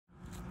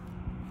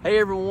Hey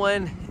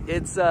everyone,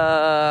 it's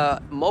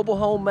Mobile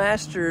Home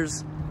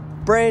Masters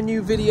brand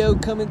new video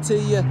coming to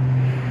you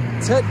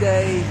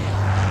today,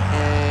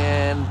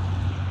 and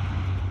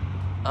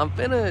I'm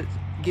finna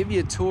give you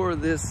a tour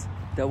of this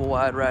double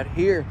wide right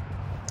here.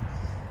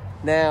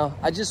 Now,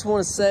 I just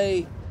want to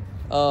say,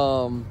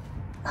 how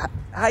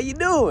you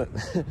doing?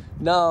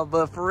 No,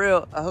 but for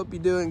real, I hope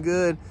you're doing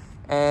good,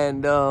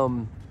 and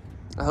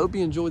I hope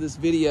you enjoy this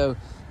video.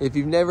 If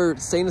you've never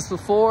seen us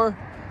before,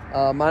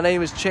 my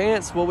name is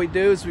Chance. What we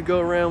do is we go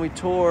around, we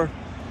tour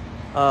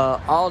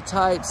all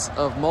types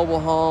of mobile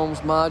homes,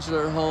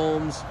 modular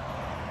homes,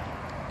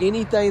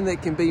 anything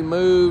that can be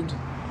moved,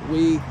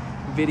 we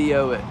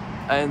video it.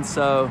 And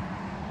so,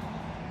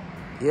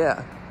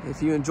 yeah,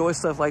 if you enjoy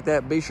stuff like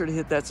that, be sure to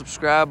hit that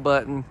subscribe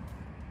button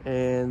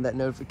and that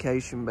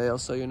notification bell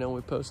so you know when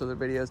we post other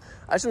videos.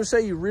 I just want to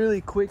show you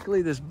really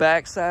quickly this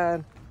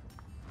backside.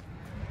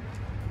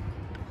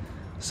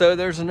 So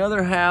there's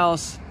another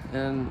house,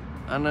 and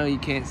I know you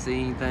can't see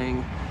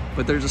anything,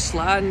 but there's a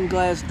sliding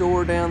glass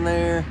door down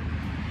there.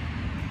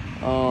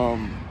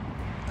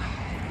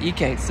 You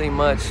can't see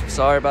much,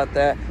 sorry about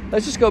that.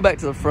 Let's just go back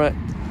to the front.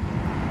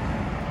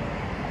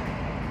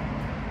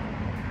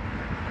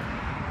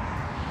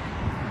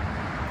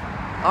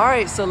 All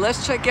right, so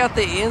let's check out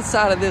the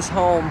inside of this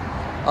home.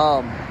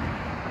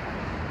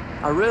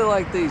 I really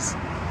like these,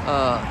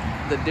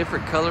 the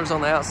different colors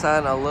on the outside,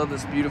 and I love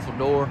this beautiful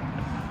door.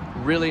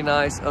 Really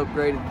nice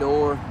upgraded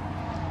door.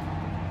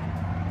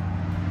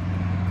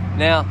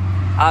 Now,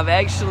 I've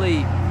actually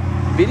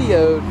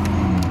videoed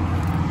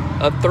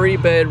a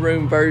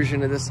 3-bedroom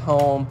version of this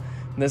home,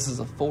 and this is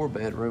a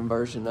 4-bedroom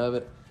version of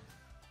it.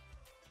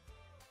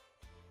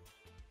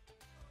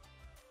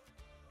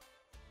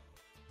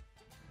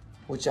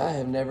 Which I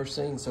have never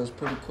seen, so it's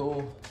pretty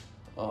cool.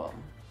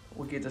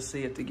 We get to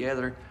see it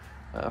together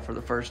for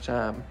the first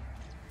time.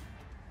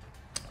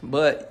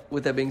 But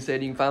with that being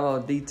said, you can find all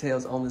the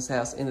details on this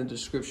house in the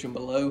description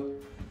below.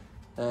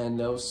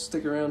 And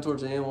stick around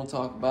towards the end, we'll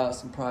talk about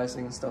some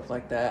pricing and stuff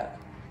like that.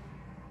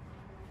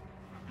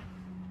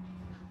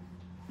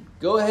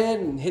 Go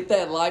ahead and hit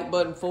that like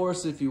button for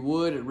us if you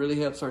would. It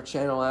really helps our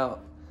channel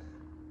out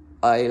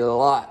a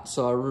lot,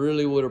 so I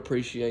really would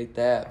appreciate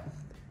that.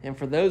 And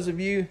for those of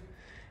you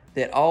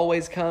that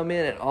always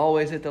comment and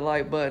always hit the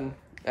like button,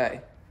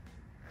 hey,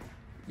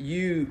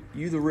 you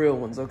the real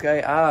ones,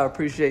 okay? I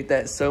appreciate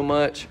that so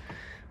much.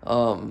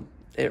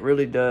 It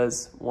really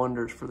does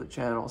wonders for the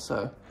channel,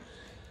 so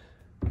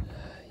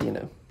you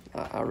know,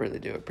 I really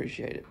do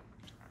appreciate it.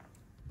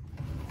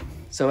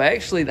 So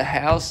actually the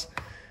house,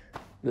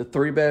 the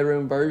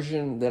 3-bedroom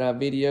version that I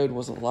videoed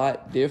was a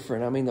lot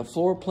different. I mean, the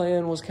floor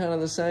plan was kind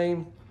of the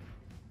same,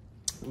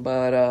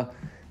 but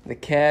the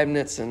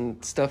cabinets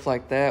and stuff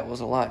like that was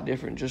a lot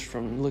different just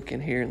from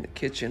looking here in the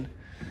kitchen.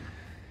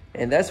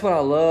 And that's what I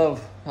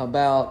love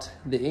about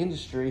the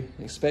industry,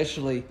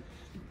 especially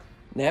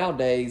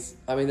nowadays.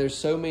 I mean, there's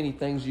so many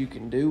things you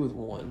can do with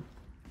one,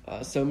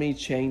 so many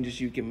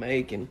changes you can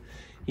make. And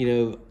you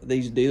know,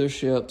 these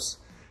dealerships,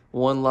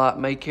 one lot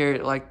may carry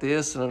it like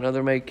this and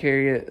another may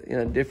carry it in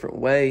a different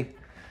way.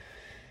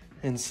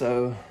 And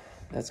so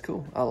that's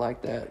cool. I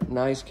like that.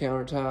 Nice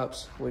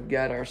countertops. We've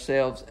got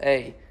ourselves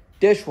a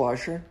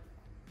dishwasher.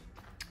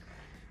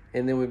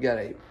 And then we've got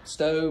a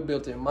stove,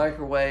 built-in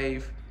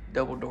microwave,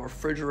 double-door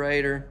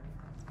refrigerator.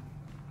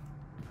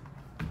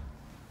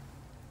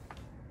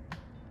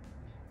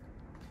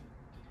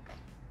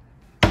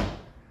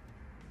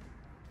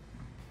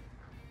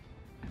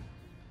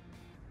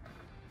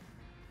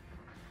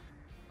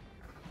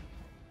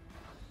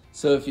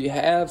 So if you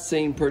have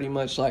seen pretty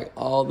much like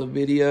all the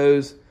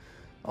videos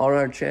on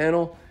our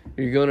channel,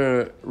 you're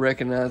gonna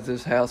recognize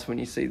this house when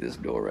you see this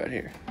door right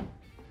here.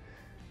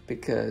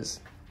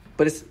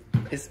 But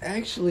it's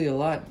actually a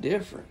lot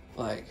different.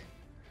 Like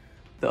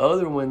the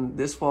other one,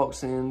 this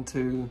walks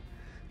into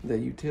the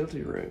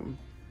utility room.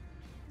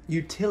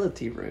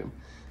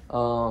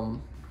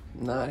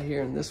 Not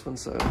here in this one,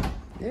 so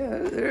yeah,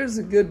 there's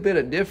a good bit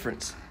of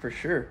difference for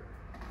sure.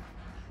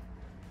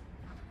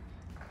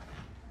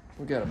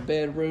 We got a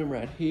bedroom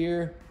right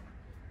here.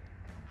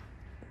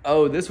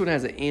 Oh, this one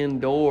has an end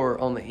door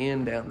on the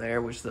end down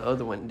there, which the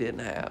other one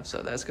didn't have.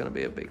 So that's going to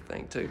be a big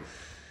thing too.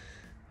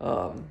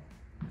 So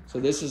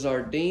this is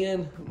our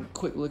den.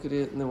 Quick look at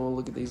it, and then we'll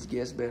look at these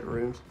guest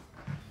bedrooms.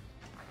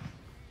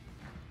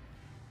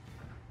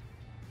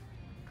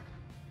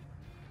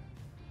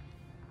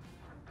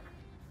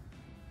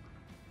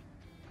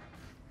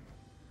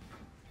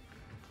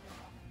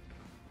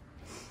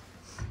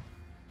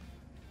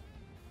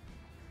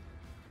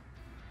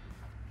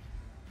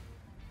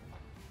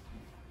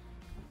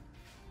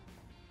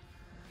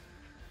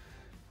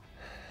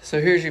 So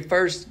here's your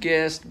first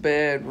guest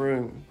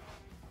bedroom.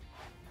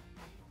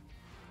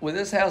 With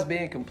this house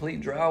being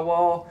complete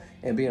drywall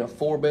and being a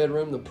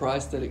 4-bedroom, the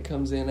price that it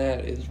comes in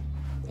at is,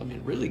 I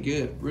mean, really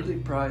good. Really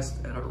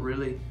priced at a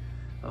really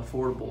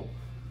affordable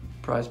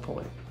price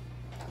point.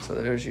 So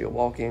there's your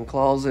walk-in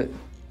closet.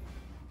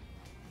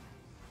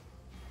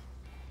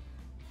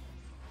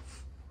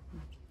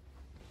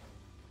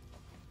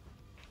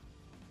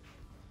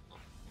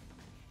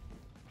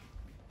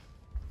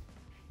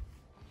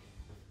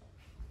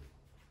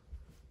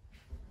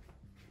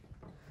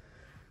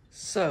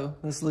 So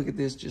let's look at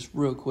this just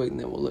real quick and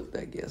then we'll look at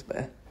that guest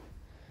bath.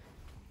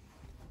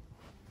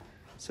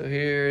 So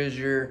here is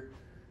your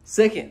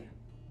second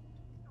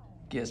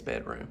guest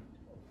bedroom.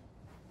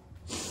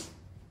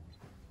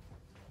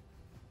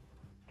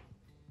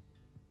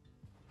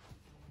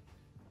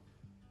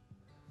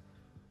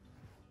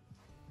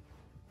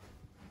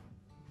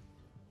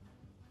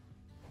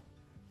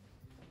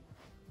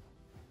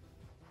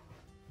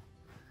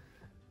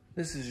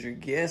 This is your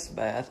guest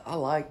bath. I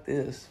like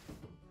this.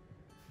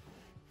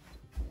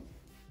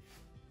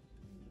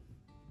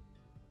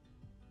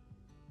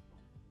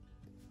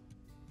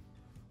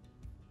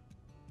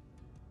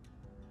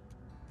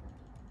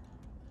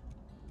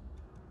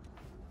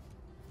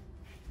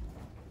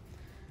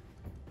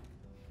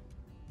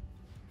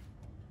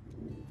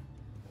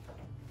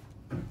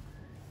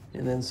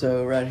 And then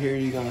so right here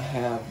you're gonna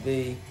have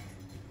the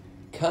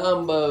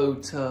combo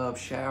tub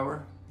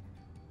shower.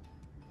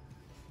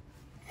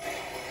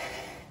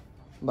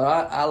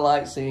 But I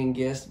like seeing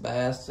guest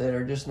baths that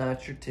are just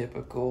not your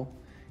typical.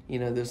 You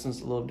know, this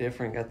one's a little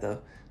different. Got the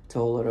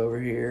toilet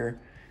over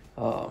here.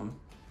 Kind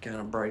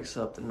of breaks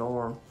up the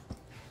norm.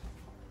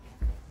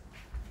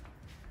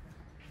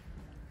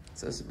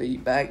 So this would be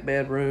back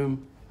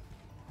bedroom.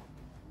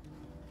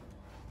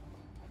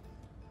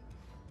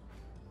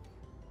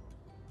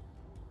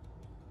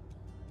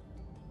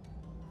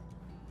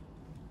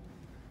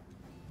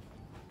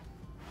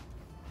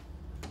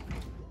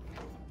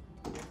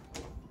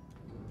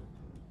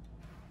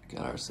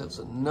 Got ourselves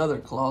another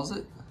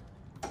closet.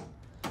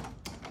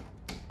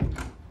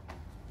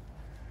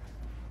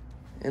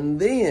 And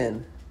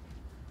then,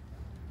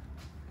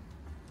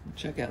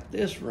 check out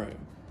this room.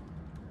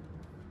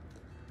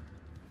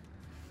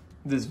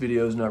 This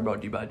video is not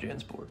brought to you by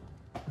JanSport.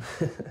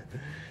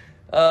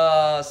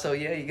 So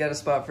yeah, you got a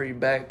spot for your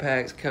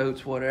backpacks,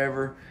 coats,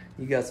 whatever.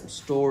 You got some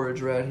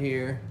storage right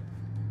here.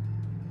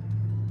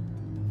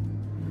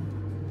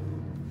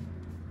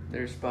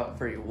 There's a spot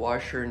for your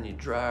washer and your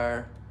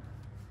dryer.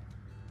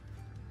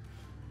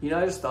 You know,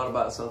 I just thought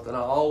about something. I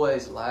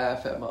always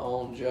laugh at my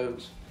own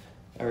jokes.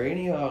 Are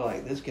any of y'all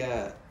like, this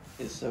guy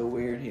is so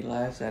weird, he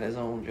laughs at his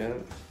own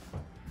jokes?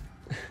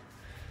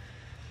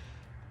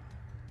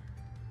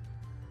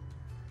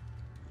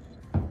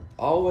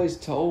 Always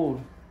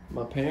told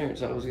my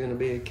parents I was gonna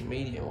be a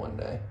comedian one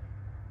day.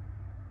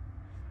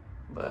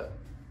 But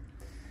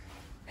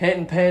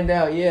hadn't panned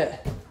out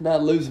yet.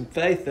 Not losing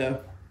faith though.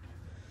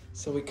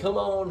 So we come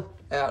on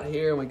out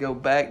here and we go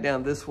back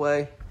down this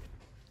way.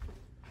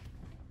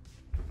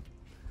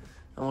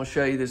 I'm gonna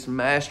show you this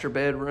master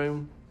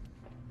bedroom.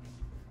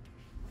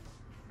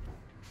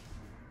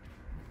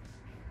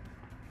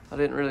 I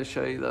didn't really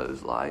show you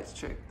those lights.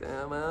 Check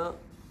them out.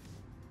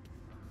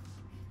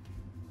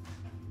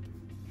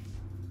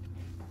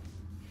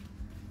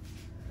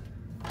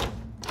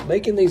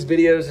 Making these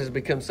videos has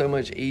become so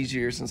much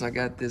easier since I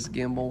got this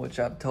gimbal, which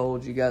I've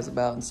told you guys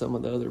about in some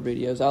of the other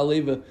videos. I'll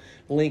leave a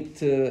link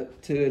to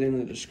it in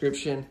the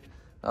description.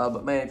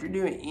 But man, if you're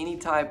doing any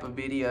type of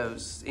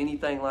videos,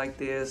 anything like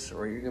this,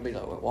 or you're gonna be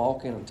like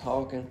walking and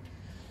talking,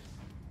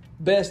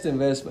 best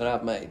investment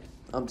I've made.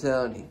 I'm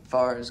telling you, as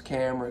far as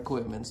camera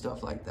equipment and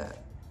stuff like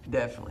that,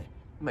 definitely.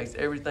 It makes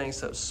everything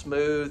so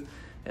smooth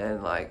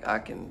and like I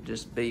can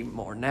just be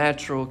more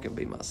natural, can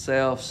be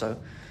myself. So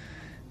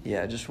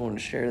yeah, I just wanted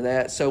to share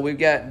that. So we've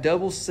got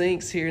double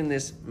sinks here in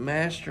this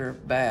master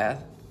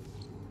bath.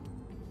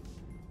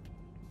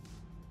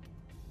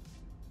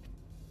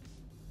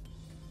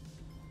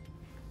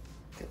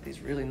 Got these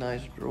really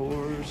nice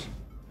drawers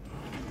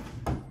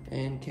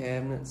and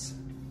cabinets.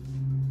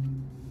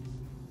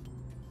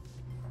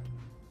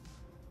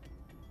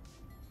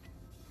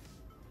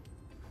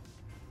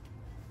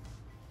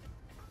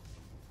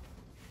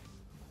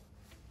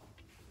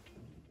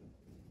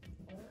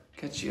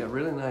 Got you a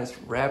really nice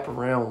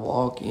wraparound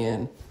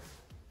walk-in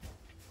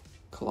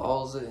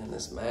closet in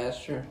this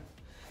master.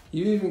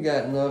 You even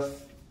got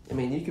enough, I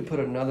mean, you could put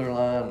another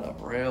line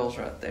of rails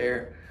right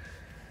there.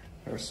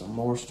 Or some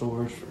more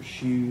storage for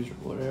shoes or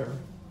whatever.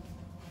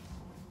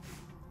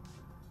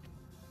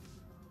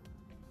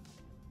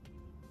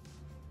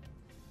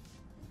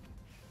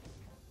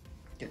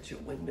 Got your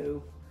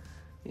window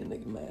in the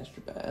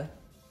master bath.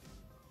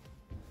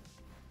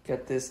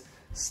 Got this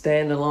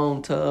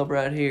standalone tub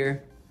right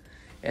here.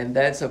 And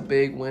that's a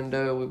big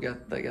window.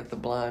 They got the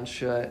blinds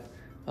shut.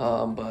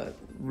 But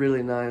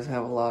really nice,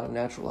 have a lot of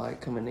natural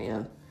light coming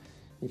in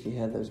if you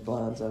had those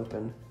blinds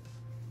open.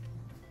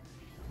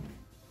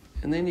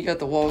 And then you got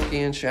the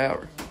walk-in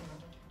shower.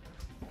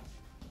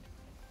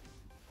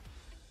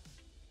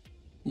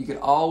 You could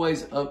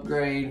always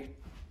upgrade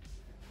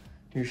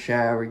your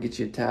shower, get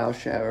you a tile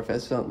shower if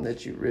that's something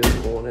that you really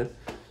wanted.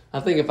 I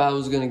think if I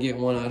was gonna get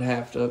one, I'd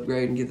have to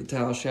upgrade and get the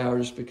tile shower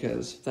just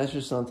because that's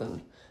just something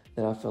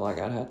that I feel like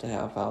I'd have to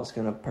have if I was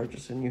gonna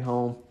purchase a new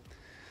home.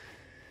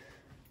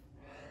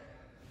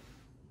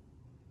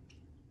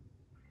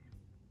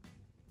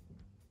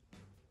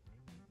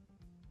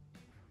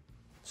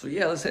 So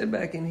yeah, let's head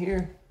back in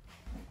here.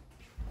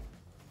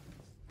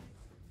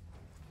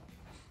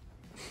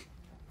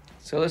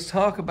 So let's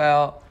talk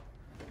about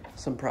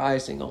some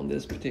pricing on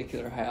this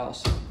particular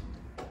house.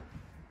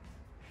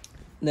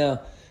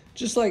 Now,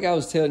 just like I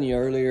was telling you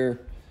earlier,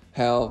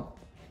 how,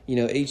 you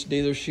know, each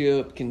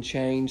dealership can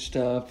change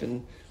stuff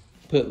and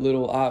put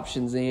little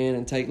options in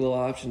and take little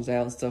options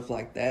out and stuff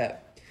like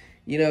that.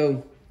 You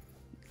know,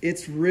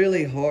 it's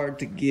really hard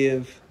to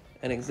give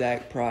an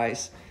exact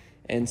price.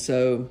 And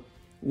so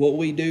what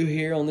we do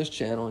here on this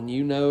channel, and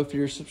you know if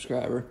you're a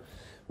subscriber,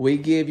 we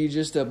give you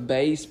just a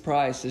base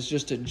price. It's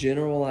just a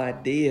general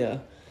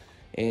idea,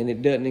 and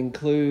it doesn't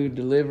include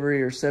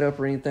delivery or setup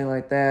or anything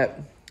like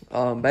that.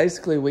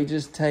 Basically, we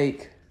just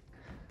give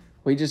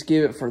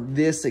it for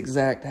this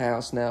exact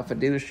house. Now, if a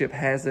dealership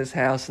has this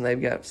house and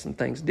they've got some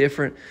things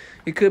different,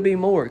 it could be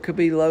more, it could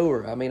be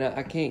lower. I mean,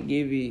 I can't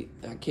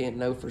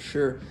know for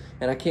sure.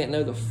 And I can't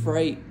know the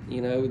freight,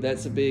 you know,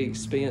 that's a big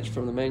expense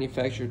from the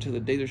manufacturer to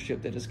the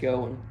dealership that it's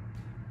going.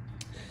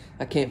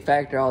 I can't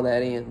factor all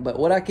that in. But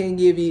what I can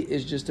give you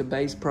is just a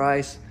base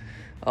price,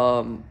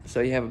 so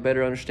you have a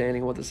better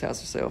understanding of what this house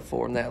will sell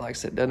for. And that, like I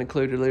said, doesn't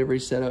include delivery,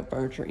 setup,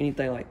 furniture,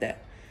 anything like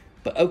that.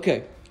 But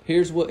okay,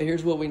 here's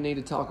what we need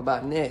to talk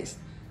about next.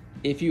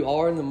 If you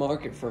are in the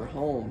market for a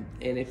home,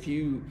 and if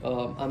you,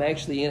 I'm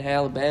actually in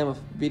Alabama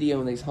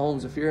videoing these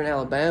homes. If you're in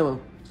Alabama,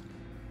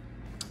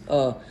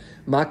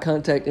 my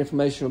contact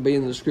information will be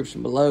in the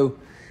description below.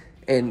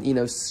 And, you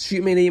know,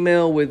 shoot me an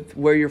email with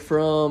where you're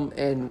from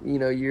and, you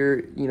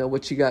know,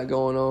 what you got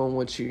going on,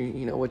 what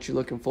you're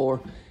looking for.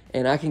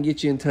 And I can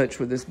get you in touch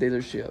with this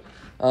dealership.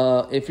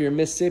 If you're in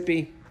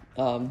Mississippi,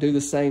 do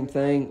the same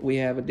thing. We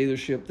have a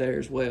dealership there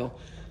as well.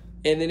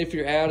 And then if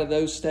you're out of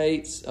those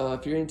states,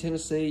 if you're in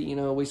Tennessee, you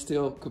know, we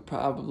still could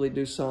probably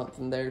do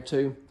something there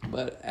too.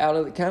 But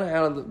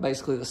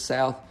basically the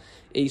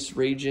southeast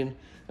region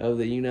of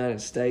the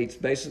United States,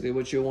 basically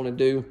what you'll want to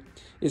do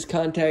is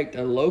contact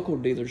a local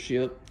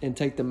dealership and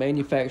take the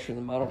manufacturer and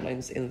the model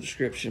names in the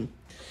description.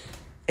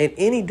 And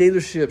any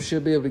dealership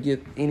should be able to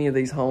get any of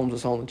these homes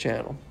that's on the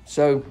channel.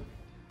 So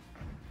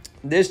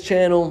this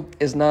channel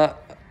is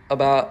not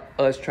about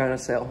us trying to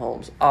sell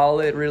homes. All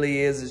it really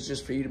is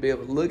just for you to be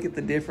able to look at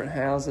the different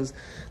houses,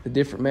 the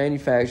different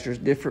manufacturers,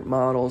 different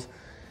models,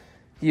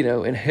 you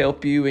know, and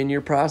help you in your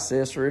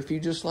process, or if you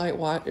just like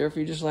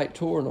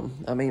touring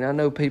them. I mean, I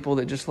know people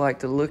that just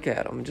like to look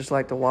at them, just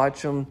like to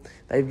watch them.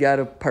 They've got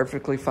a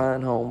perfectly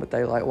fine home, but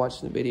they like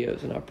watching the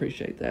videos, and I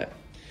appreciate that.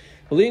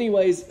 Well,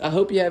 anyways, I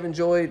hope you have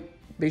enjoyed.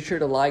 Be sure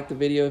to like the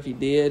video if you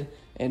did,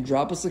 and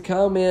drop us a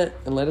comment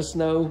and let us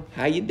know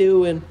how you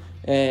doing.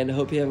 And I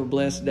hope you have a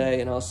blessed day,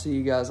 and I'll see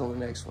you guys on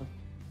the next one.